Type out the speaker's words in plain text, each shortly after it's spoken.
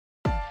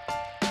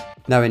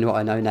Knowing what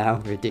I know now,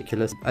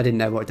 ridiculous. I didn't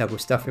know what double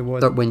stuffing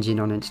was. Stop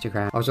whinging on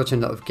Instagram. I was watching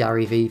a lot of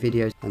Gary V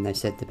videos and they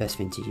said the best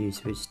thing to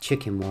use was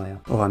chicken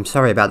wire. Oh, I'm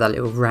sorry about that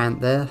little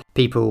rant there.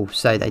 People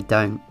say they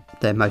don't.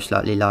 They're most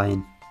likely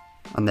lying.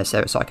 Unless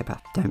they're a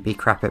psychopath. Don't be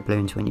crap at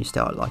balloons when you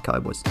start like I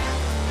was.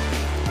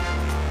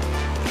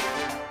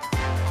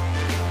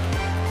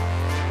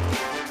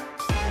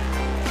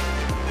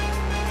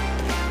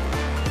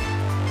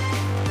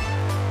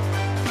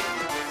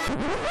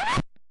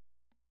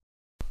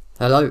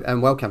 Hello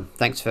and welcome.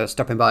 Thanks for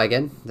stopping by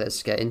again.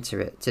 Let's get into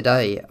it.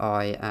 Today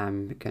I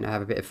am going to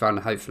have a bit of fun,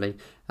 hopefully,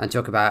 and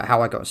talk about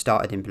how I got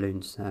started in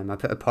balloons. I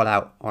put a poll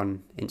out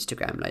on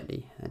Instagram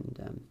lately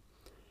and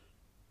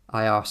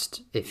I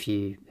asked if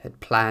you had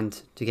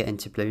planned to get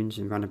into balloons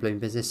and run a balloon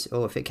business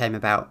or if it came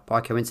about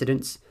by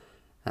coincidence,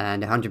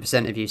 and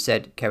 100% of you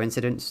said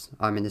coincidence.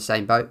 I'm in the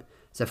same boat,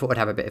 so I thought I'd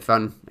have a bit of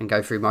fun and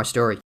go through my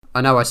story. I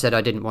know I said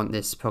I didn't want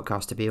this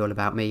podcast to be all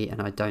about me, and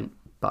I don't,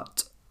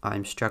 but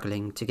I'm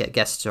struggling to get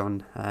guests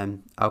on.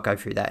 I'll go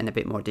through that in a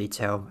bit more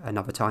detail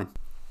another time.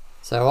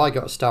 So I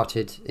got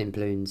started in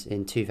balloons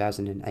in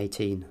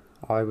 2018.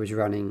 I was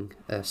running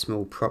a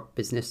small prop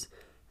business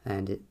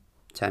and it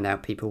turned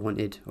out people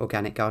wanted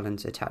organic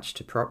garlands attached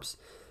to props.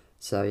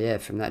 So yeah,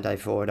 from that day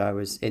forward I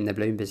was in the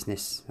balloon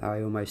business.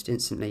 I almost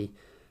instantly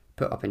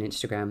put up on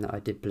Instagram that I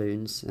did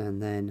balloons,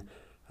 and then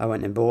I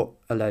went and bought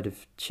a load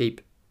of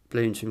cheap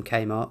balloons from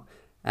Kmart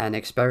and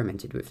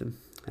experimented with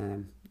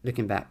them.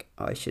 Looking back,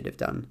 I should have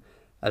done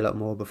a lot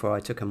more before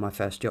I took on my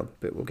first job,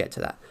 but we'll get to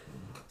that.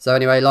 So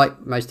anyway,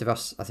 like most of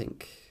us, I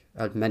think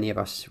many of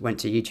us went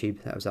to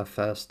YouTube. That was our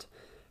first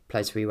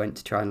place we went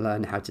to try and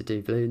learn how to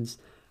do balloons.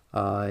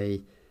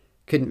 I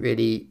couldn't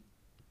really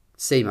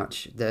see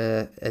much.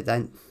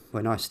 Then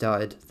when I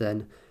started,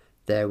 then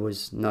there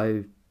was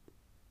no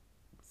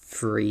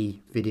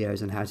free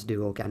videos on how to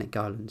do organic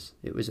garlands.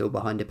 It was all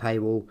behind a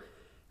paywall,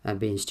 and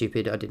being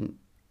stupid, I didn't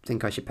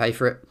think I should pay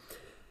for it.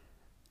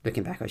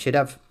 Looking back, I should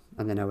have,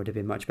 and then I would have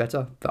been much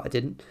better, but I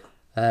didn't.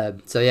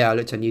 So yeah, I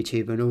looked on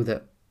YouTube, and all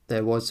that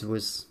there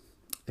was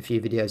a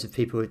few videos of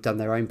people who had done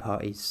their own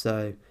parties.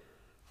 So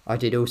I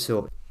did all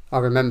sorts. I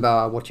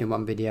remember watching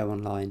one video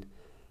online,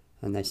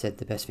 and they said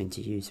the best thing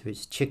to use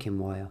was chicken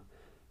wire,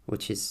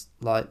 which is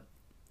like,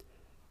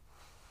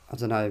 I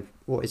don't know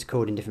what it's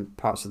called in different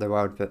parts of the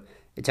world, but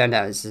it turned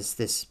out it's just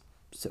this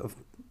sort of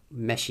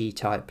meshy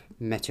type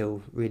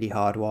metal, really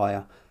hard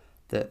wire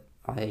that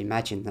I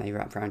imagine they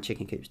wrap around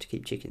chicken coops to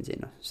keep chickens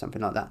in or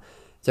something like that.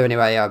 So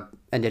anyway, I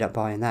ended up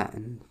buying that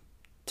and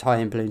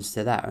tying balloons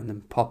to that and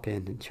then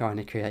popping and trying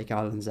to create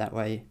garlands that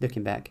way.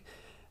 Looking back,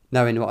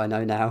 knowing what I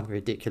know now,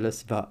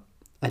 ridiculous, but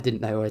I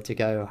didn't know where to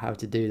go or how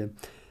to do them.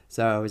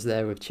 So I was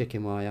there with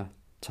chicken wire,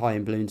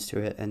 tying balloons to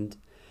it, and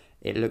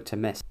it looked a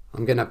mess.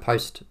 I'm going to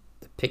post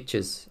the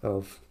pictures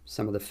of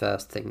some of the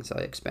first things I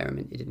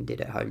experimented and did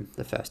at home,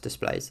 the first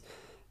displays,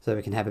 so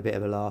we can have a bit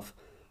of a laugh.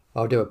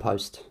 I'll do a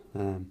post.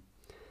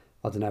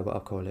 I don't know what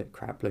I'll call it,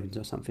 crap balloons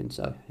or something.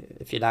 So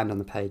if you land on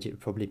the page, it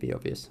would probably be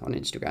obvious on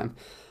Instagram.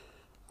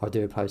 I'll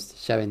do a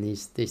post showing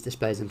these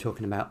displays I'm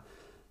talking about.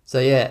 So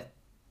yeah,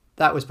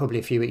 that was probably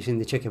a few weeks in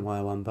the chicken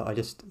wire one, but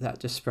that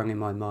just sprung in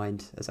my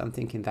mind as I'm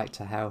thinking back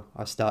to how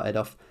I started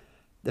off.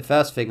 The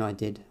first thing I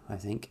did, I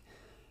think,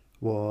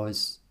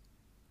 was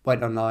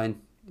went online,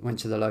 went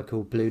to the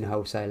local balloon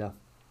wholesaler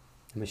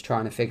and was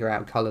trying to figure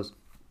out colours.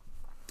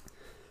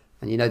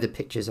 And you know the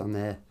pictures on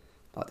there,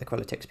 like the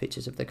Qualitex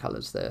pictures of the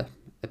colours, they're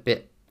a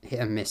bit hit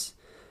and miss.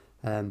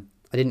 I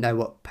didn't know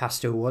what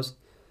pastel was.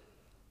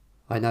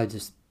 I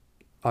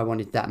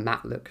wanted that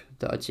matte look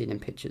that I'd seen in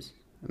pictures,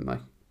 and my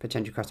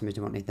potential customers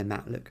wanted the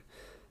matte look.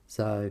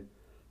 So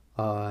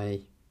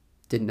I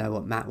didn't know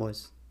what matte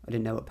was. I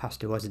didn't know what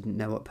pastel was. I didn't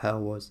know what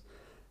pearl was.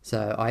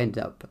 So I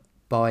ended up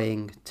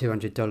buying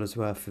 $200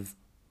 worth of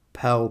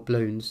pearl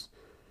balloons,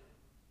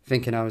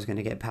 thinking I was going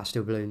to get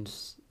pastel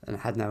balloons, and I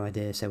had no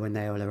idea. So when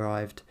they all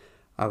arrived,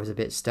 I was a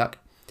bit stuck.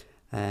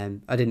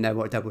 I didn't know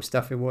what double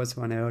stuffing was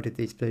when I ordered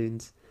these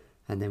balloons,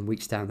 and then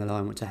weeks down the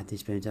line, once I had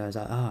these balloons, I was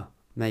like,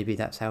 maybe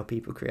that's how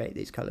people create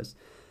these colours.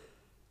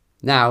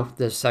 Now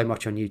there's so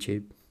much on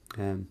YouTube.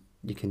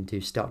 You can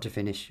do start to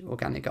finish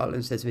organic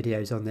garlands. There's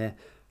videos on there.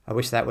 I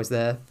wish that was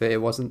there, but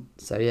it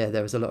wasn't. So yeah,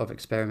 there was a lot of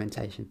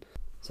experimentation.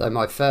 So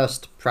my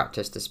first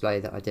practice display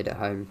that I did at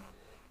home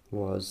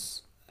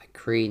was a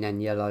green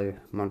and yellow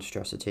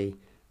monstrosity.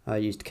 I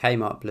used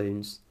Kmart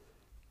balloons.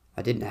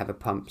 I didn't have a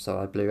pump, so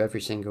I blew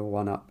every single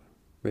one up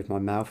with my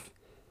mouth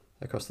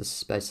across the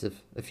space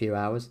of a few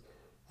hours,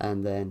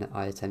 and then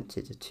I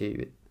attempted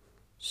to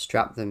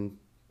strap them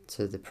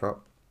to the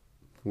prop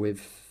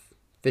with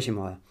fishing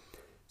wire.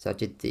 So I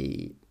did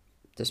the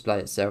display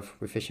itself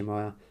with fishing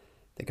wire,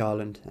 the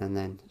garland, and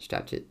then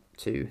strapped it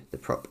to the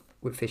prop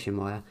with fishing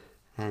wire.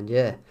 And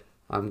yeah,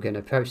 I'm going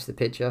to post the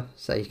picture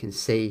so you can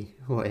see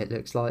what it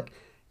looks like.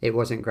 It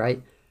wasn't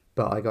great,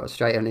 but I got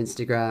straight on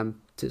Instagram,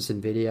 took some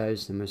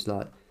videos and was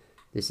like,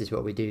 this is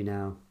what we do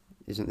now.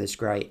 Isn't this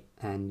great?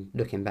 And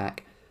looking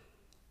back,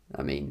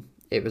 I mean,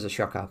 it was a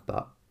shocker,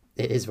 but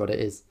it is what it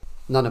is.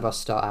 None of us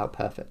start out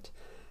perfect.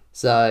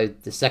 So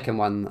the second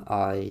one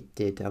I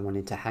did, I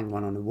wanted to hang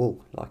one on the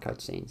wall like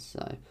I'd seen.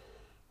 So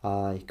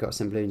I got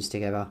some balloons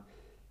together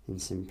in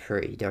some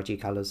pretty dodgy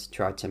colours,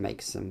 tried to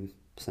make some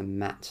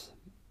matte,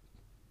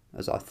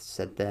 as I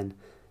said then,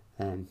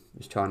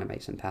 was trying to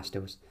make some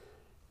pastels,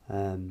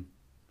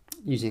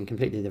 using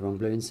completely the wrong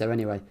balloons. So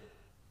anyway,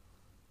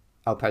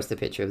 I'll post a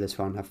picture of this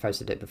one. I've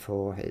posted it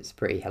before. It's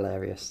pretty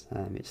hilarious.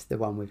 It's the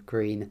one with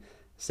green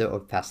sort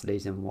of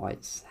pastels and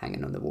whites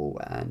hanging on the wall,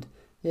 and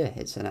yeah,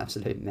 it's an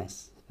absolute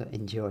mess, but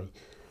enjoy.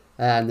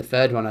 And the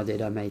third one I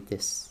did,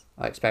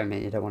 I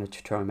experimented. I wanted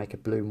to try and make a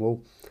balloon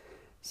wall.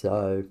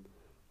 So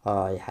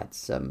I had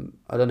some,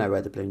 I don't know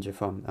where the balloons are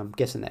from. I'm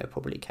guessing they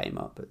probably came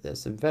up, but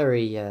there's some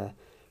very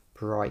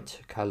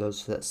bright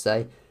colours, let's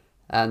say.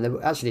 And it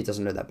actually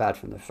doesn't look that bad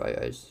from the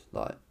photos,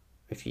 like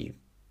if you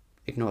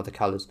ignore the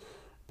colours.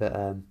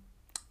 But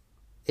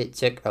it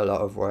took a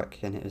lot of work,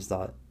 and it was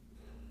like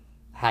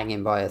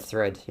hanging by a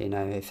thread,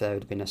 if there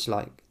would have been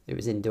it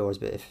was indoors,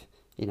 but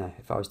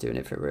if I was doing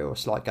it for real, a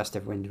slight gust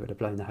of wind would have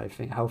blown the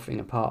whole thing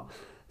apart.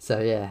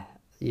 So yeah,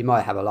 you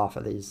might have a laugh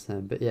at these,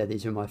 but yeah,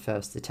 these were my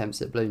first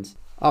attempts at balloons.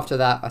 After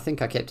that, I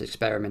think I kept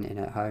experimenting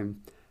at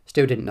home.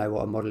 Still didn't know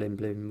what a modelling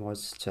balloon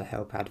was to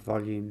help add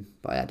volume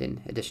by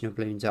adding additional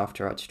balloons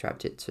after I'd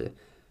strapped it to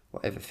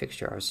whatever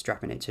fixture I was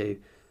strapping it to.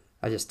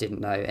 I just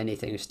didn't know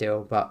anything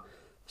still, but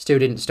still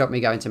didn't stop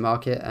me going to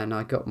market, and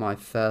I got my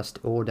first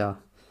order,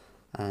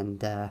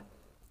 and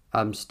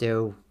I'm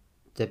still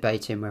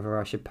debating whether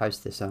I should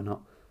post this or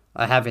not.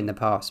 I have in the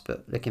past,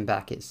 but looking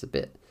back, it's a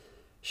bit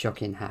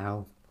shocking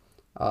how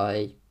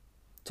I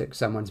took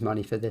someone's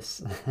money for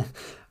this.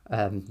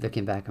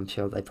 Looking back, I'm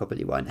sure they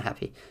probably weren't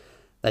happy.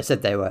 They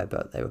said they were,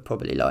 but they were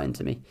probably lying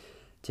to me,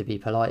 to be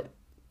polite.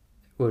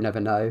 We'll never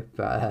know,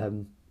 but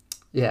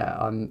yeah,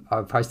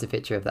 I'll post a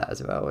picture of that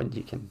as well, and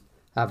you can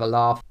have a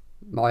laugh.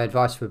 My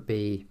advice would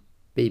be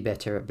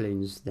better at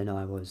balloons than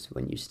I was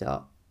when you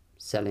start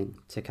selling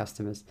to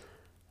customers.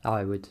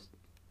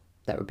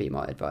 That would be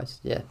my advice.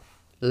 Yeah,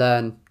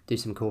 learn, do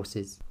some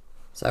courses.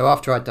 So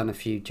after I'd done a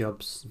few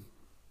jobs,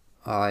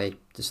 I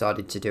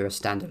decided to do a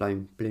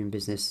standalone balloon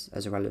business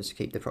as well as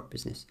keep the prop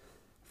business.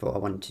 Thought I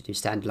wanted to do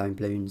standalone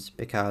balloons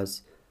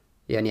because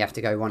you only have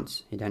to go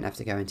once. You don't have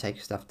to go and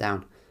take stuff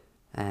down.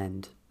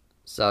 And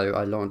so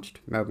I launched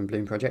Melbourne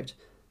Balloon Project,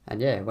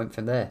 and yeah, went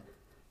from there.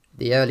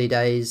 The early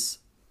days,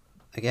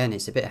 again,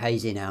 it's a bit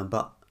hazy now,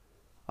 but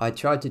I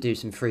tried to do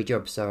some free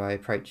jobs. So I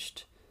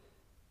approached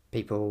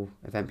people,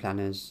 event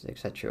planners,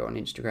 etc. on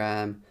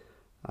Instagram.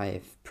 I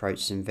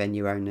approached some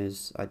venue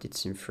owners. I did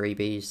some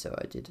freebies. So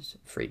I did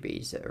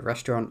freebies at a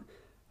restaurant.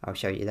 I'll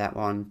show you that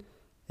one.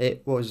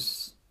 It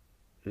was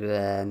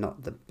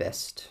not the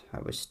best.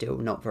 I was still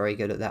not very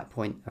good at that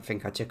point. I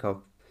think I took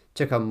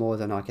on more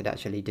than I could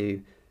actually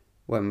do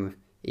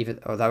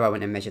although I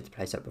went and measured the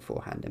place up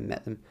beforehand and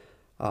met them.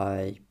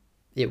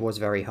 It was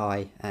very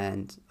high,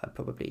 and I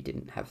probably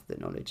didn't have the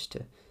knowledge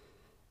to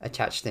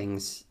attach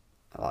things.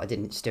 I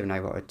didn't still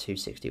know what a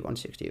 260,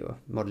 160 or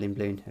modelling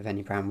balloon of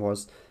any brand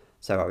was.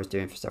 So I was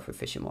doing stuff with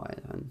fishing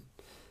wire, and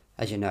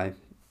as you know,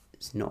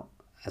 it's not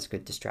as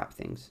good to strap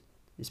things,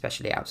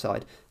 especially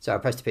outside. So I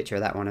posted a picture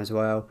of that one as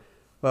well.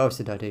 What else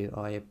did I do?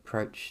 I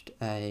approached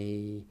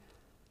a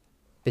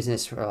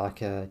business for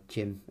like a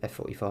gym,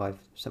 F45,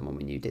 someone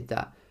we knew did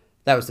that.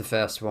 That was the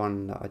first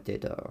one that I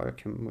did. I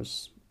reckon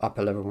was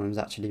upper level one, was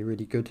actually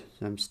really good.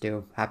 So I'm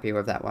still happy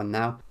with that one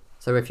now.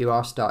 So if you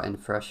are starting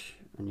fresh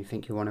and you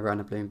think you want to run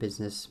a balloon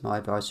business, my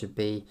advice would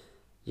be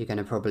you're going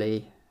to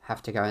probably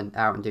have to go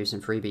out and do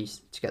some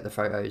freebies to get the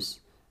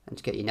photos and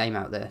to get your name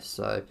out there.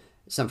 So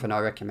it's something I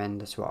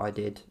recommend. That's what I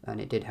did, and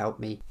it did help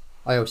me.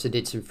 I also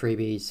did some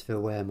freebies for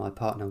where my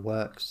partner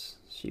works.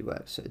 She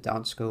works at a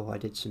dance school. I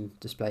did some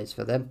displays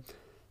for them.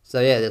 So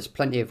yeah, there's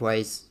plenty of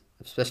ways,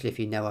 especially if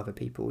you know other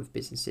people with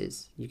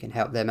businesses. You can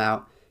help them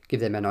out,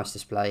 give them a nice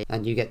display,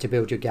 and you get to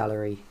build your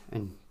gallery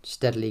and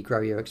steadily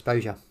grow your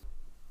exposure.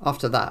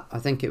 After that, I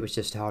think it was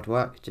just hard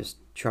work, just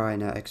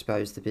trying to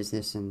expose the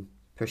business and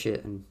push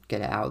it and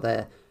get it out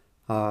there.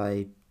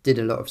 I did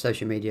a lot of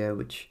social media,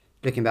 which,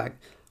 looking back,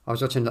 I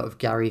was watching a lot of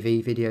Gary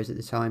Vee videos at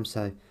the time,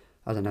 so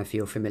I don't know if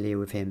you're familiar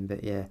with him,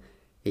 but yeah,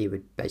 he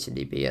would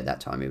basically be, at that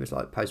time, he was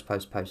like post,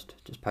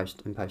 just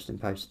post and post and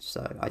post.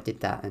 So I did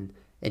that and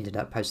ended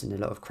up posting a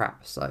lot of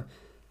crap. So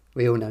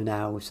we all know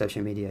now with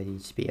social media, you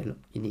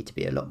need to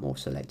be a lot more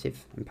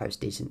selective and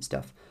post decent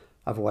stuff.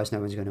 Otherwise, no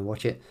one's going to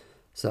watch it.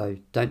 So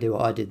don't do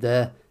what I did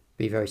there.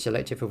 Be very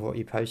selective of what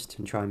you post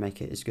and try and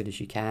make it as good as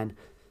you can.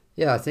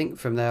 Yeah, I think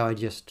from there I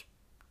just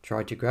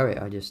tried to grow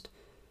it. I just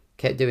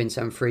kept doing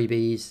some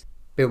freebies,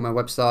 built my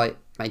website,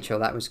 made sure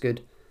that was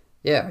good.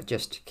 Yeah, I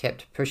just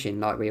kept pushing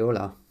like we all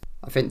are.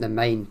 I think the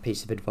main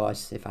piece of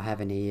advice, if I have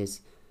any,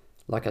 is,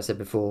 like I said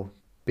before,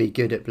 be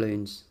good at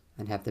balloons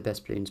and have the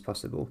best balloons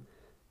possible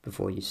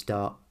before you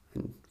start.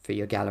 And for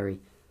your gallery,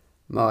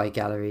 my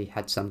gallery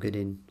had some good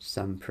in,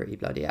 some pretty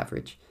bloody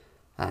average.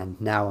 And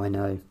now I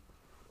know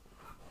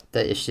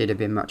that it should have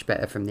been much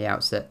better from the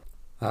outset.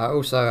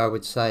 Also, I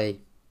would say,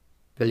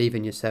 believe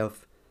in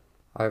yourself.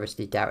 I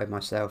obviously doubted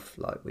myself,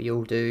 like we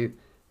all do.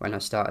 when I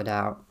started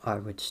out, I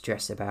would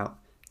stress about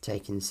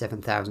taking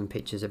 7,000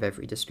 pictures of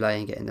every display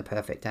and getting the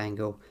perfect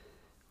angle.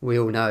 We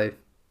all know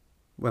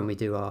when we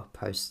do our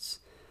posts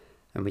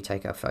and we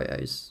take our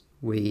photos,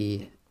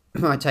 we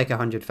might take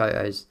 100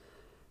 photos,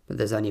 but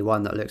there's only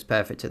one that looks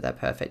perfect at that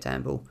perfect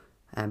angle.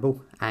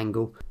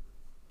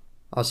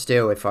 I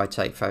still, if I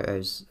take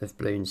photos of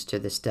balloons to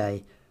this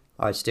day,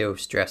 I still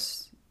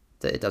stress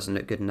that it doesn't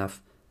look good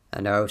enough.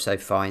 And I also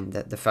find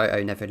that the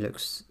photo never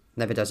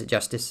does it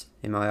justice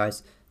in my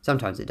eyes.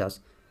 Sometimes it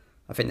does.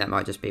 I think that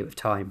might just be with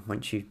time,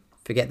 once you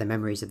forget the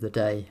memories of the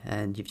day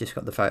and you've just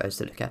got the photos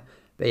to look at.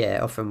 But yeah,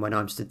 often when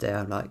I'm stood there,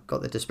 I'm like,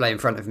 got the display in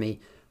front of me,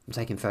 I'm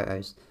taking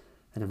photos,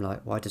 and I'm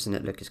like, why doesn't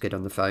it look as good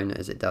on the phone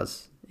as it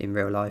does in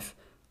real life?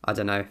 I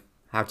don't know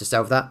how to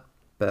solve that,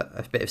 but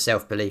a bit of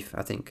self-belief,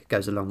 I think,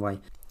 goes a long way.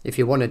 If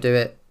you want to do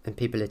it and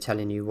people are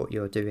telling you what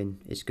you're doing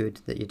is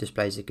good, that your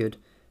displays are good,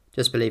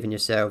 just believe in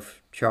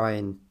yourself. Try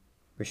and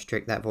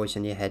restrict that voice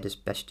in your head as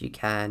best you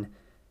can.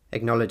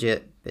 Acknowledge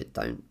it, but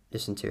don't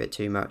listen to it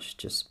too much.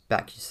 Just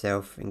back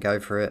yourself and go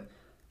for it.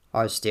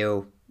 I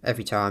still,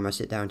 every time I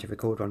sit down to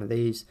record one of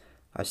these,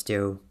 I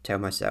still tell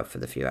myself for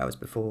the few hours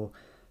before,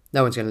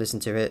 no one's going to listen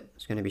to it,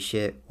 it's going to be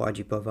shit, why'd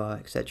you bother,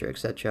 etc,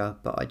 etc.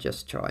 But I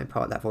just try and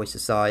park that voice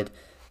aside,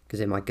 because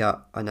in my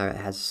gut, I know it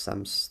has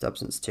some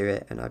substance to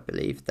it, and I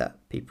believe that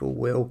people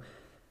will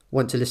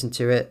want to listen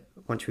to it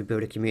once we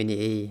build a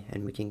community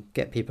and we can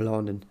get people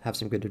on and have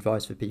some good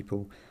advice for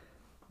people.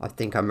 I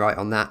think I'm right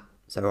on that,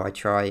 so I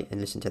try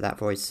and listen to that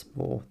voice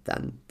more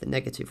than the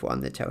negative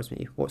one that tells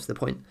me, what's the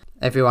point?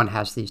 Everyone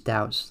has these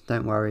doubts,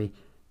 don't worry.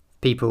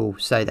 People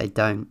say they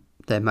don't,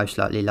 they're most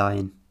likely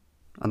lying,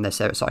 unless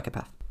they're a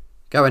psychopath.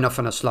 Going off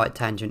on a slight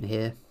tangent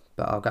here,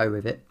 but I'll go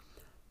with it.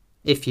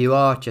 If you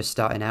are just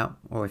starting out,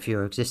 or if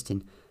you're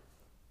existing,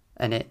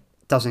 and it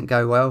doesn't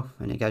go well,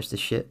 and it goes to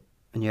shit,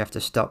 and you have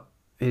to stop,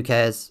 who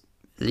cares?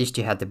 At least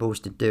you had the balls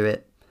to do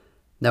it.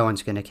 No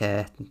one's going to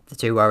care. They're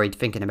too worried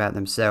thinking about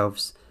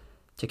themselves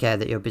to care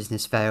that your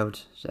business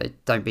failed, so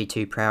don't be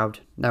too proud.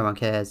 No one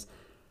cares.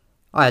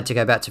 I had to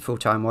go back to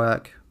full-time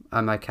work.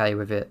 I'm okay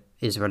with it.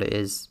 Is what it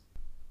is.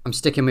 I'm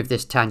sticking with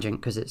this tangent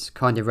because it's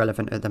kind of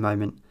relevant at the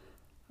moment.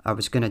 I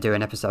was going to do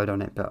an episode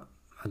on it, but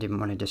I didn't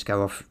want to just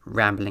go off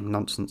rambling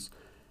nonsense.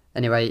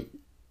 Anyway,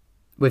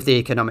 with the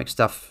economic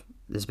stuff,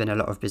 there's been a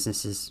lot of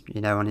businesses,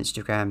 on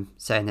Instagram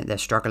saying that they're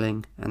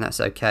struggling, and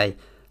that's okay.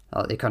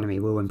 The economy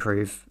will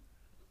improve.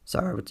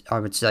 So I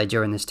would say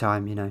during this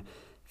time,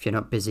 if you're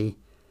not busy,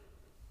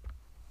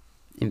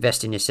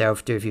 invest in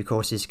yourself, do a few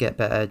courses, get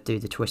better, do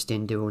the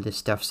twisting, do all this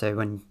stuff. So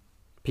when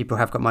people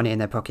have got money in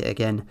their pocket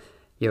again,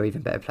 you're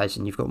even better placed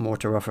and you've got more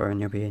to offer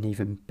and you'll be an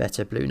even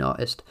better balloon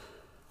artist.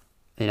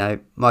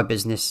 My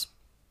business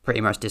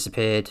pretty much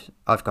disappeared.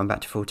 I've gone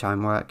back to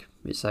full-time work.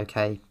 It's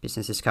okay.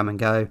 Businesses come and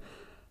go.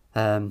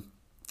 I'll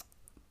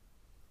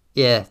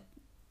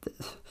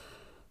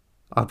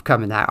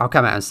come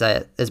out and say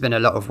it. There's been a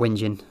lot of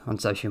whinging on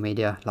social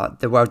media. Like,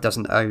 the world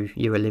doesn't owe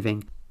you a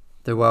living.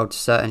 The world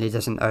certainly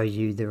doesn't owe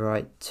you the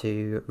right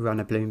to run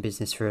a balloon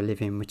business for a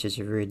living, which is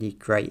a really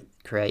great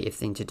creative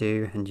thing to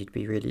do, and you'd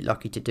be really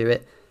lucky to do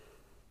it.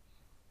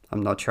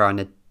 I'm not trying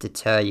to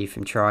deter you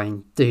from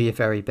trying. Do your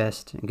very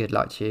best, and good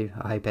luck to you.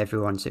 I hope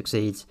everyone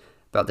succeeds.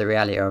 But the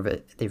reality of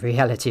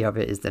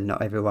it is that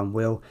not everyone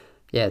will.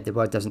 Yeah, the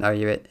world doesn't owe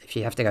you it. If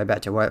you have to go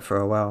back to work for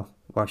a while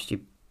whilst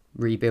you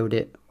rebuild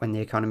it when the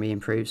economy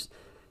improves,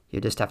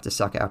 you just have to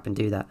suck it up and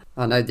do that.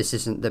 I know this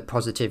isn't the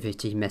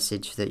positivity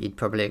message that you'd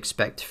probably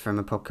expect from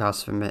a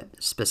podcast from a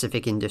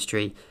specific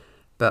industry,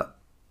 but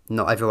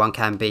not everyone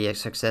can be a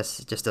success.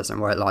 It just doesn't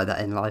work like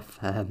that in life.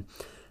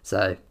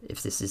 So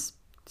if this is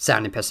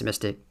sounding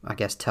pessimistic, I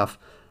guess tough.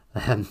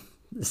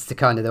 It's the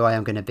kind of the way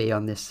I'm going to be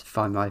on this.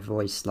 Find my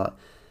voice, not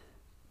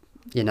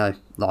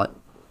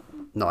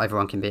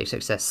everyone can be a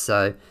success,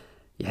 so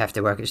you have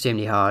to work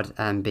extremely hard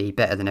and be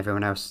better than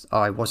everyone else.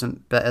 I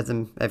wasn't better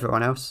than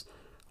everyone else,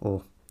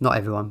 or not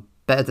everyone,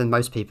 better than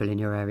most people in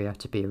your area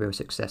to be a real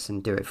success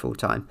and do it full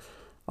time.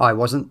 I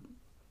wasn't,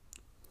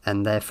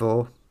 and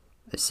therefore,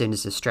 as soon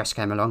as the stress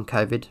came along,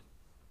 COVID,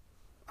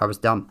 I was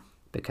done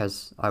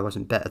because I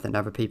wasn't better than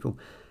other people.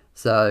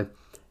 So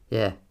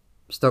yeah,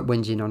 stop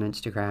whinging on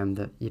Instagram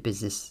that your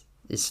business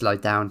is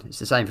slowed down. It's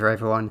the same for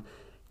everyone.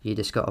 You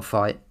just got to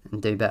fight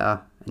and do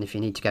better. And if you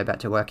need to go back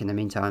to work in the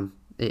meantime,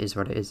 it is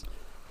what it is.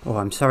 Oh,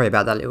 I'm sorry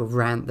about that little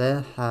rant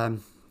there.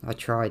 I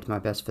tried my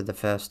best for the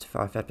first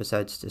 5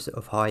 episodes to sort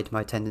of hide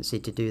my tendency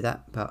to do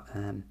that. But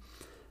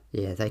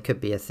they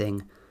could be a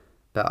thing.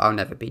 But I'll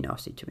never be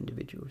nasty to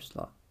individuals.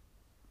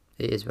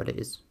 It is what it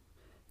is.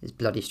 It's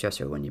bloody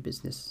stressful when your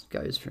business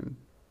goes from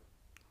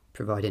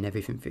providing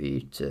everything for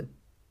you to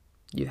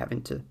you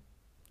having to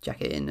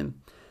jack it in and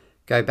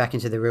go back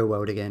into the real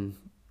world again.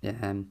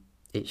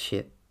 It's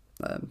shit.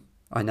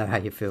 I know how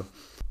you feel.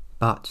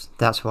 But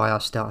that's why I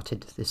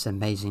started this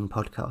amazing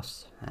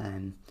podcast.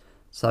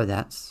 So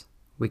that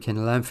we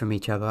can learn from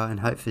each other, and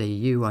hopefully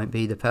you won't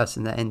be the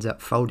person that ends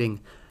up folding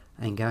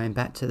and going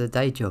back to the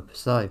day job.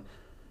 So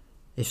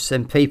if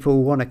some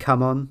people want to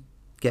come on,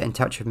 get in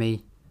touch with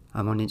me.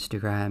 I'm on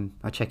Instagram.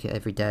 I check it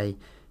every day.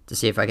 to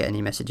see if I get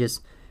any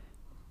messages.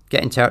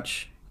 Get in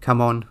touch,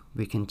 come on,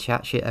 we can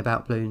chat shit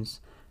about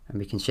balloons, and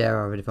we can share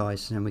our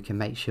advice, and we can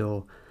make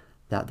sure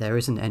that there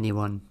isn't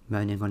anyone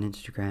moaning on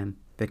Instagram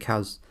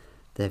because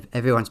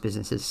everyone's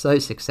business is so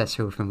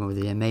successful from all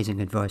the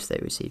amazing advice they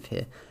receive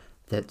here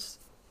that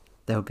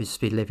they'll just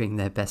be living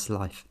their best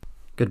life.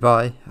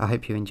 Goodbye, I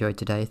hope you enjoyed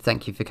today.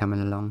 Thank you for coming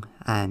along,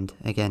 and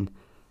again,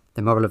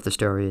 the moral of the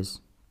story is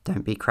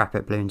don't be crap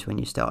at balloons when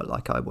you start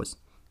like I was.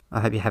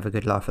 I hope you have a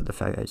good laugh at the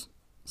photos.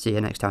 See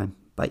you next time.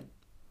 Bye.